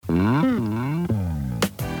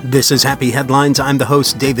This is Happy Headlines. I'm the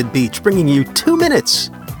host, David Beach, bringing you 2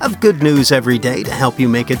 minutes of good news every day to help you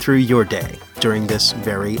make it through your day during this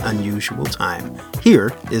very unusual time.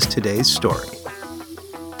 Here is today's story.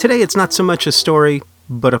 Today, it's not so much a story,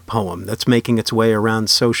 but a poem that's making its way around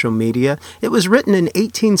social media. It was written in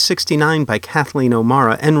 1869 by Kathleen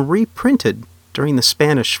O'Mara and reprinted during the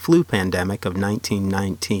Spanish flu pandemic of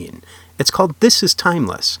 1919. It's called This is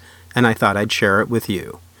Timeless, and I thought I'd share it with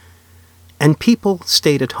you. And people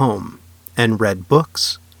stayed at home and read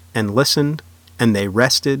books and listened, and they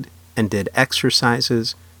rested and did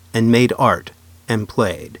exercises and made art and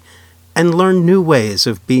played and learned new ways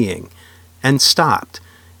of being and stopped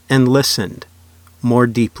and listened more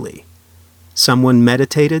deeply. Someone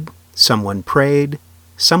meditated, someone prayed,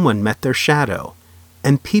 someone met their shadow,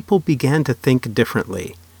 and people began to think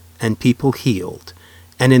differently, and people healed.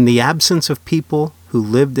 And in the absence of people who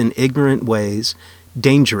lived in ignorant ways,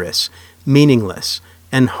 dangerous, meaningless,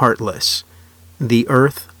 and heartless, the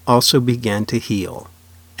earth also began to heal.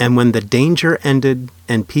 And when the danger ended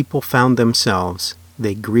and people found themselves,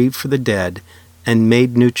 they grieved for the dead and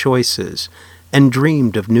made new choices and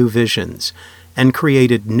dreamed of new visions and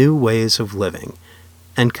created new ways of living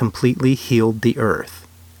and completely healed the earth,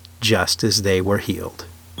 just as they were healed.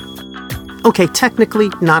 Okay, technically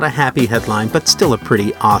not a happy headline, but still a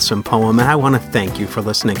pretty awesome poem, and I want to thank you for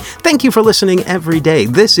listening. Thank you for listening every day.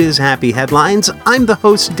 This is Happy Headlines. I'm the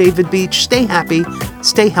host, David Beach. Stay happy,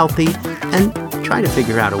 stay healthy, and try to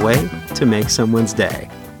figure out a way to make someone's day.